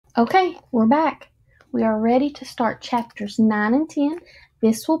Okay, we're back. We are ready to start chapters 9 and 10.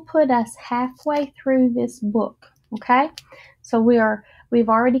 This will put us halfway through this book, okay? So we've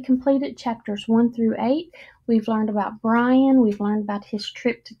already completed chapters 1 through 8. We've learned about Brian, we've learned about his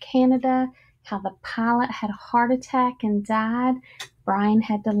trip to Canada, how the pilot had a heart attack and died. Brian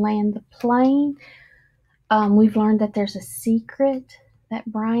had to land the plane. We've learned that there's a secret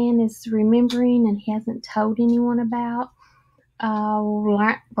that Brian is remembering and he hasn't told anyone about.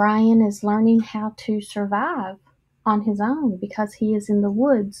 Brian is learning how to survive on his own because he is in the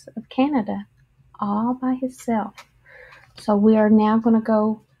woods of Canada all by himself. So we are now going to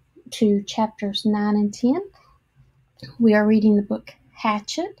go to chapters 9 and 10. We are reading the book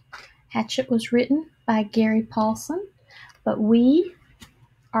Hatchet. Hatchet was written by Gary Paulson, but we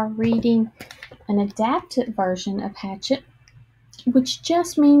are reading an adapted version of Hatchet, which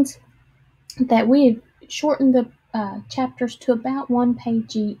just means that we have shortened the chapters to about 1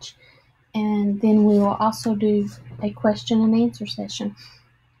 page each, and then we will also do a question and answer session.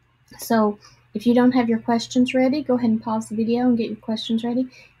 So if you don't have your questions ready, go ahead and pause the video and get your questions ready.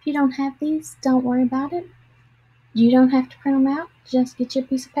 If you don't have these, don't worry about it. You don't have to print them out. Just get you a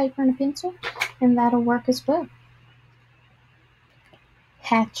piece of paper and a pencil, and that'll work as well.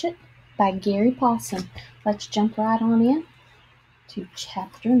 Hatchet by Gary Paulson. Let's jump right on in to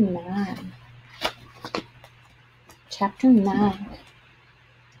chapter 9. Chapter 9.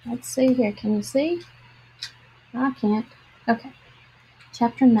 Let's see here. Can you see? I can't. Okay.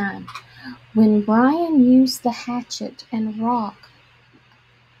 Chapter 9. When Brian used the hatchet and rock.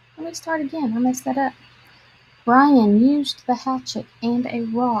 Let me start again. I messed that up. Brian used the hatchet and a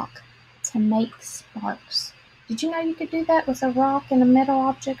rock to make sparks. Did you know you could do that with a rock and a metal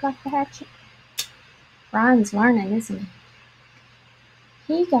object like the hatchet? Brian's learning, isn't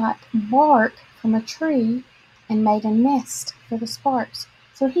he? He got bark from a tree and made a nest for the sparks.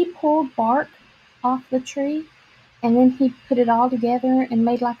 So he pulled bark off the tree, and then he put it all together and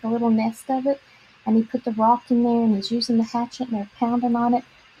made like a little nest of it, and he put the rock in there, and he's using the hatchet, and they're pounding on it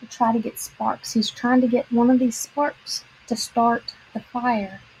to try to get sparks. He's trying to get one of these sparks to start the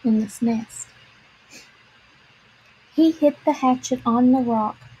fire in this nest. He hit the hatchet on the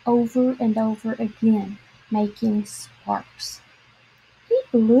rock over and over again, making sparks. He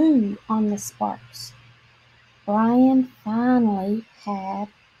blew on the sparks. Brian finally had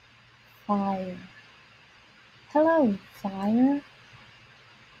fire. Hello, fire.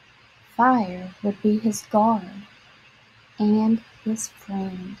 Fire would be his guard and his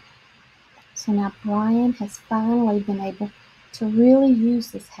friend. So now Brian has finally been able to really use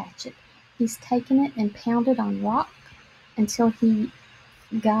this hatchet. He's taken it and pounded on rock until he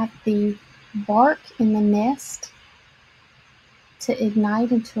got the bark in the nest to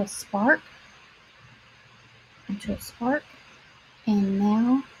ignite into a spark. And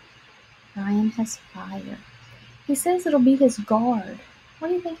now Brian has fire. He says it'll be his guard. What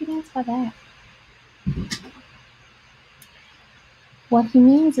do you think he means by that? What he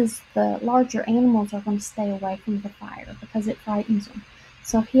means is the larger animals are going to stay away from the fire because it frightens them.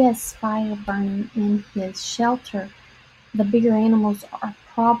 So if he has fire burning in his shelter, the bigger animals are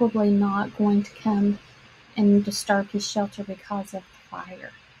probably not going to come and disturb his shelter because of the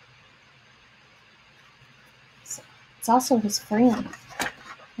fire. So it's also his friend.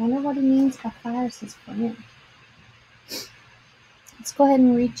 I wonder what he means by fire is his friend. Let's go ahead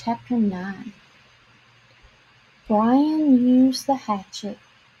and read chapter 9. Brian used the hatchet.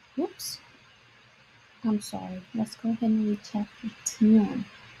 Whoops. I'm sorry. Let's go ahead and read chapter 10.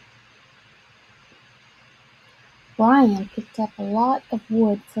 Brian picked up a lot of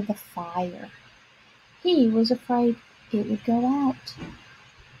wood for the fire. He was afraid it would go out.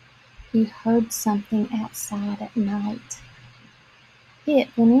 He heard something outside at night. It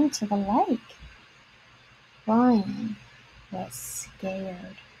went into the lake. Brian was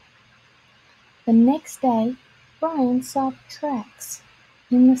scared. The next day, Brian saw tracks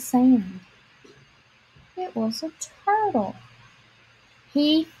in the sand. It was a turtle.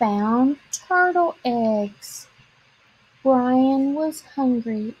 He found turtle eggs. Brian was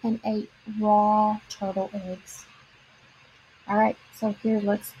hungry and ate raw turtle eggs. Alright, so here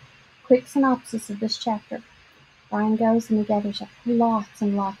let's quick synopsis of this chapter. Brian goes and he gathers up lots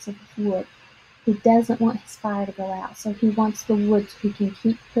and lots of wood. He doesn't want his fire to go out, so he wants the wood so he can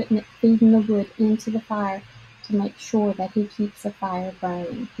keep feeding the wood into the fire to make sure that he keeps the fire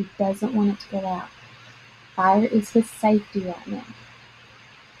burning. He doesn't want it to go out. Fire is his safety right now.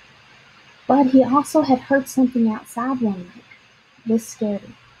 But he also had heard something outside one night. This scared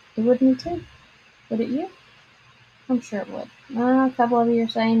him. It would me too. Would it you? I'm sure it would. A couple of you are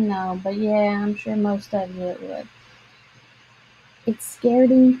saying no, but yeah, I'm sure most of you it would. It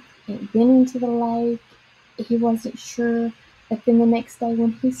scared him It went into the lake. He wasn't sure, but then the next day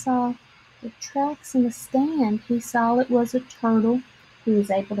when he saw the tracks in the stand, he saw it was a turtle. He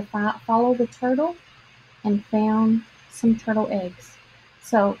was able to follow the turtle and found some turtle eggs.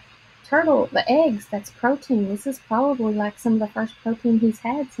 So the eggs, that's protein. This is probably like some of the first protein he's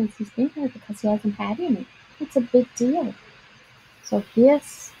had since he's been here because he hasn't had any. It's a big deal. So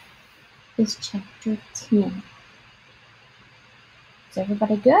this is chapter 10. Is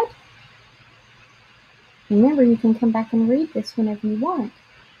everybody good? Remember, you can come back and read this whenever you want.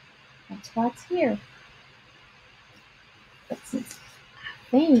 That's why it's here. But since I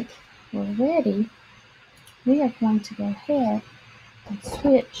think we're ready, we are going to go ahead and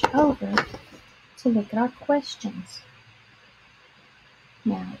switch over to look at our questions.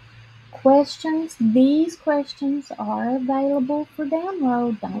 Now, these questions are available for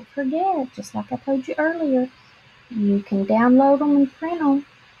download. Don't forget, just like I told you earlier, you can download them and print them.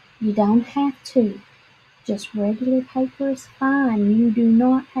 You don't have to. Just regular paper is fine. You do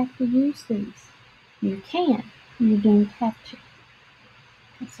not have to use these. You can. You don't have to.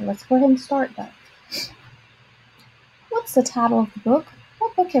 Okay, so let's go ahead and start though. What's the title of the book?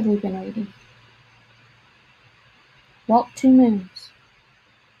 What book have we been reading? Walk Two Moons.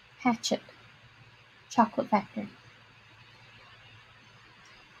 Hatchet. Chocolate Factory.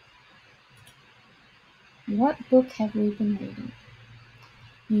 What book have we been reading?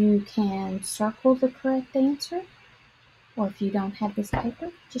 You can circle the correct answer, or if you don't have this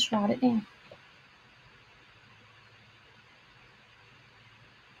paper, just write it down.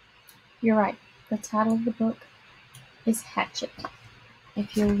 You're right. The title of the book is Hatchet.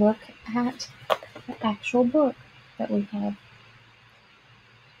 If you look at the actual book that we have,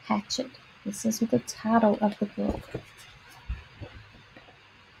 Hatchet. This is the title of the book.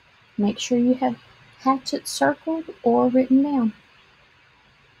 Make sure you have Hatchet circled or written down.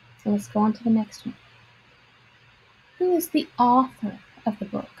 So let's go on to the next one. Who is the author of the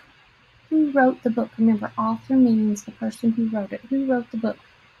book? Who wrote the book? Remember, author means the person who wrote it. Who wrote the book?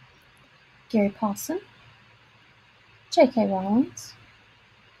 Gary Paulson, J.K. Rowling,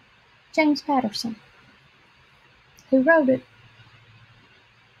 James Patterson. Who wrote it?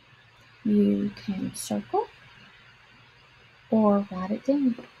 You can circle or write it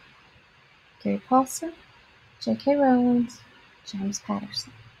down. Gary Paulson, J.K. Rowling, James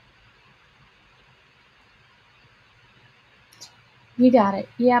Patterson. You got it.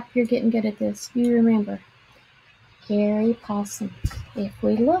 Yep, you're getting good at this. You remember. Gary Paulson. If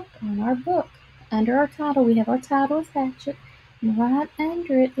we look on our book, under our title, we have our title is Hatchet, and right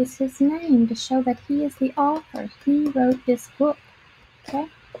under it is his name to show that he is the author. He wrote this book. Okay?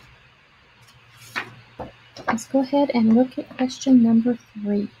 Let's go ahead and look at question number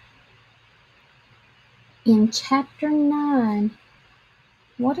 3. In chapter 9,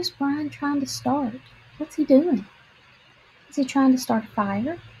 what is Brian trying to start? What's he doing? Is he trying to start a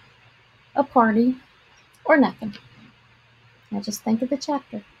fire, a party, or nothing? Now just think of the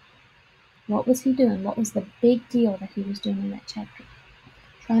chapter. What was he doing? What was the big deal that he was doing in that chapter?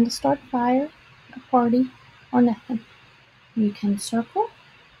 Trying to start a fire, a party, or nothing? You can circle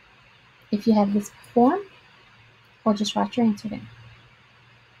if you have this form, or just write your answer down.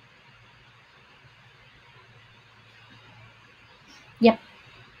 Yep,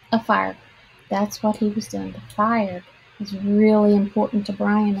 a fire. That's what he was doing. The fire is really important to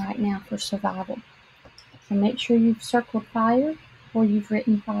Brian right now for survival. So make sure you've circled fire or you've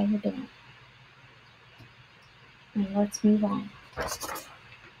written fire down. And let's move on.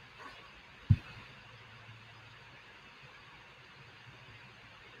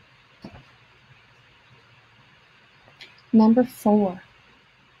 Number 4.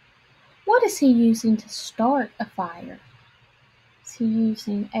 What is he using to start a fire? Is he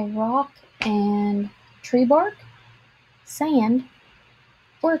using a rock and tree bark, sand,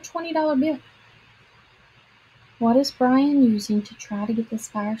 or a $20 bill? What is Brian using to try to get this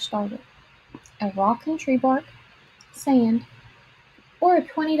fire started? A rock and tree bark, sand, or a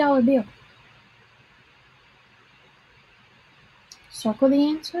 $20 bill? Circle the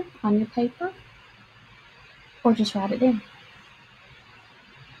answer on your paper or just write it down.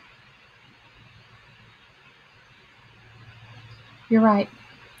 You're right.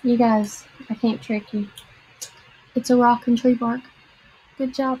 You guys, I can't trick you. It's a rock and tree bark.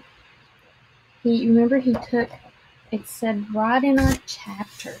 Good job. Remember he took, it said right in our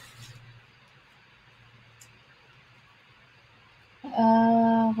chapter.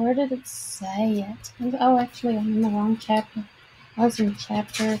 Where did it say it? Oh, actually, I'm in the wrong chapter. I was in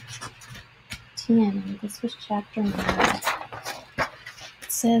chapter 10, and this was chapter 9. It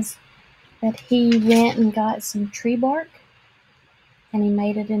says that he went and got some tree bark and he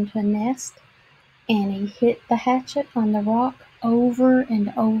made it into a nest, and he hit the hatchet on the rock over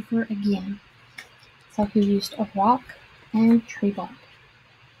and over again. So he used a rock and tree bark.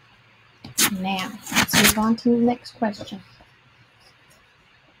 Now, let's move on to the next question.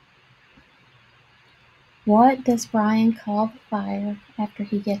 What does Brian call the fire after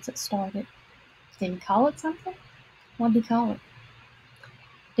he gets it started? Did he call it something? What did he call it?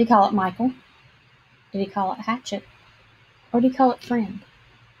 Did he call it Michael? Did he call it Hatchet? Or did he call it Friend?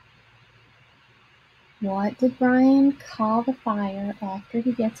 What did Brian call the fire after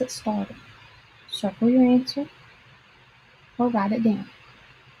he gets it started? Circle your answer or write it down.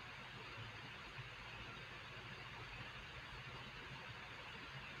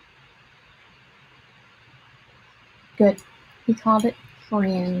 Good. He called it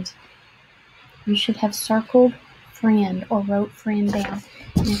Friend. You should have circled Friend or wrote Friend down.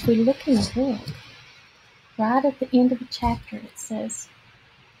 And if we look in the book, right at the end of the chapter, it says,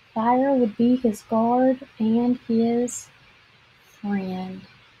 fire would be his guard and his friend.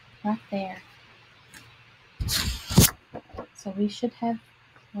 Right there. So we should have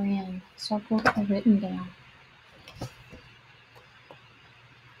Friend circled or written down.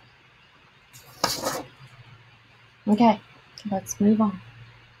 Okay, let's move on.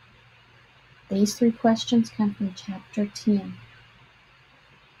 These 3 questions come from chapter 10.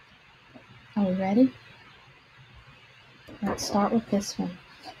 Are we ready? Let's start with this one.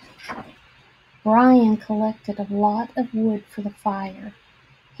 Brian collected a lot of wood for the fire.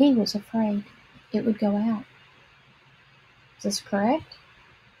 He was afraid it would go out. Is this correct?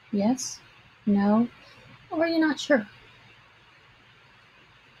 Yes? No? Or are you not sure?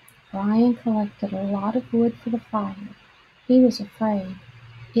 Brian collected a lot of wood for the fire. He was afraid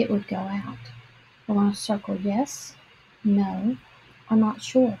it would go out. We're going to circle yes, no, or not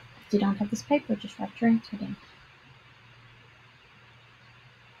sure. If you don't have this paper, just write your answer down.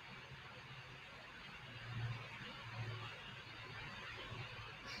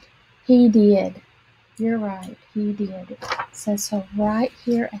 He did. You're right, he did. It says so right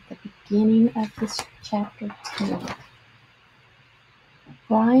here at the beginning of this chapter 10.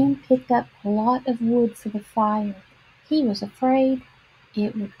 Brian picked up a lot of wood for the fire. He was afraid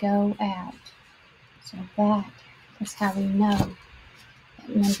it would go out. So that is how we know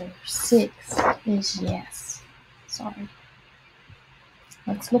that number 6 is yes. Sorry.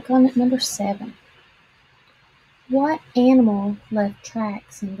 Let's look on at number 7. What animal left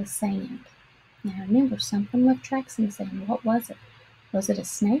tracks in the sand? Now remember, something left tracks in the sand. What was it? Was it a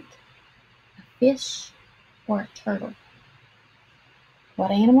snake, a fish, or a turtle?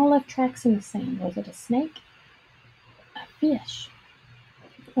 What animal left tracks in the sand? Was it a snake, a fish,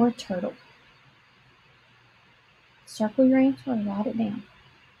 or a turtle? Circle your answer or write it down.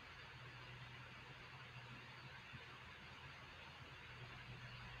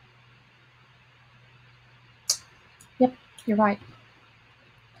 Yep, you're right.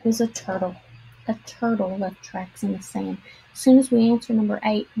 It was a turtle. A turtle left tracks in the sand. As soon as we answer number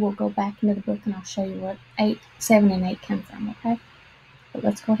 8, we'll go back into the book and I'll show you what 7 and 8 come from, okay? But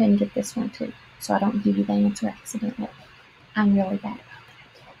let's go ahead and get this one too, so I don't give you the answer accidentally. I'm really bad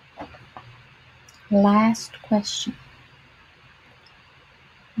about that. Last question.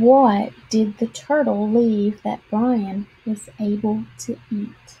 What did the turtle leave that Brian was able to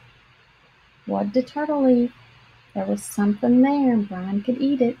eat? What did the turtle leave? There was something there and Brian could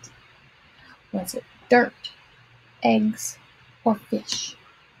eat it. Was it dirt, eggs, or fish?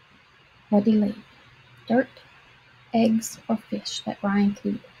 What did he leave? Dirt, eggs, or fish that Brian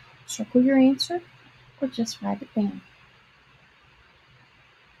could eat? Circle your answer or just write it down.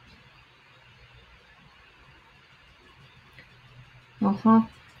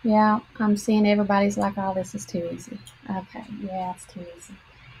 Yeah, I'm seeing everybody's like, oh, this is too easy. Okay, yeah, it's too easy.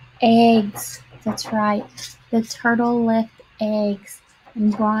 Eggs. That's right. The turtle left eggs,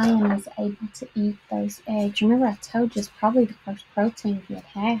 and Brian was able to eat those eggs. Remember, I told you it's probably the first protein he had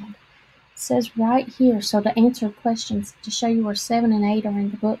had. It says right here, so to answer questions, to show you where 7 and 8 are in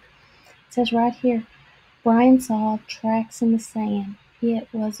the book, it says right here, Brian saw tracks in the sand. It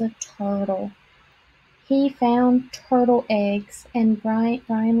was a turtle. He found turtle eggs, and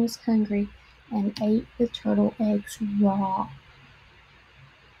Brian was hungry and ate the turtle eggs raw.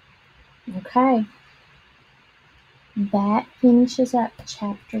 Okay, that finishes up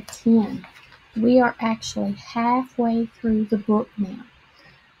chapter 10. We are actually halfway through the book now.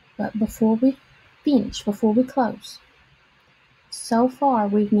 But before we close, so far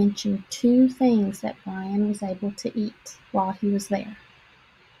we've mentioned 2 things that Brian was able to eat while he was there.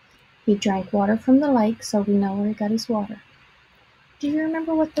 He drank water from the lake, so we know where he got his water. Do you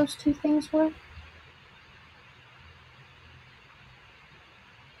remember what those 2 things were?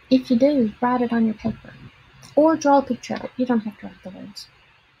 If you do, write it on your paper. Or draw a picture of it. You don't have to write the words.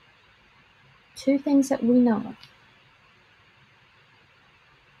 2 things that we know of.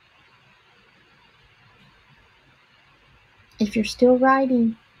 If you're still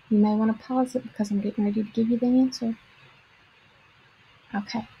writing, you may want to pause it because I'm getting ready to give you the answer.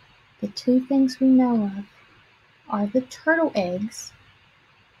 Okay. The 2 things we know of are the turtle eggs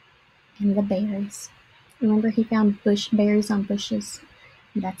and the berries. Remember, he found berries on bushes.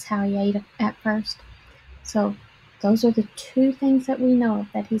 That's how he ate at first. So those are the 2 things that we know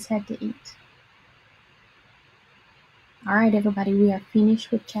of that he's had to eat. All right, everybody, we are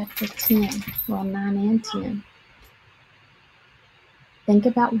finished with chapter 10. Well, 9 and 10. Think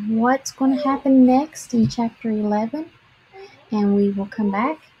about what's going to happen next in chapter 11, and we will come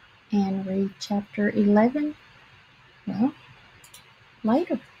back and read chapter 11, well,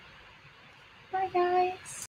 later. Bye, guys.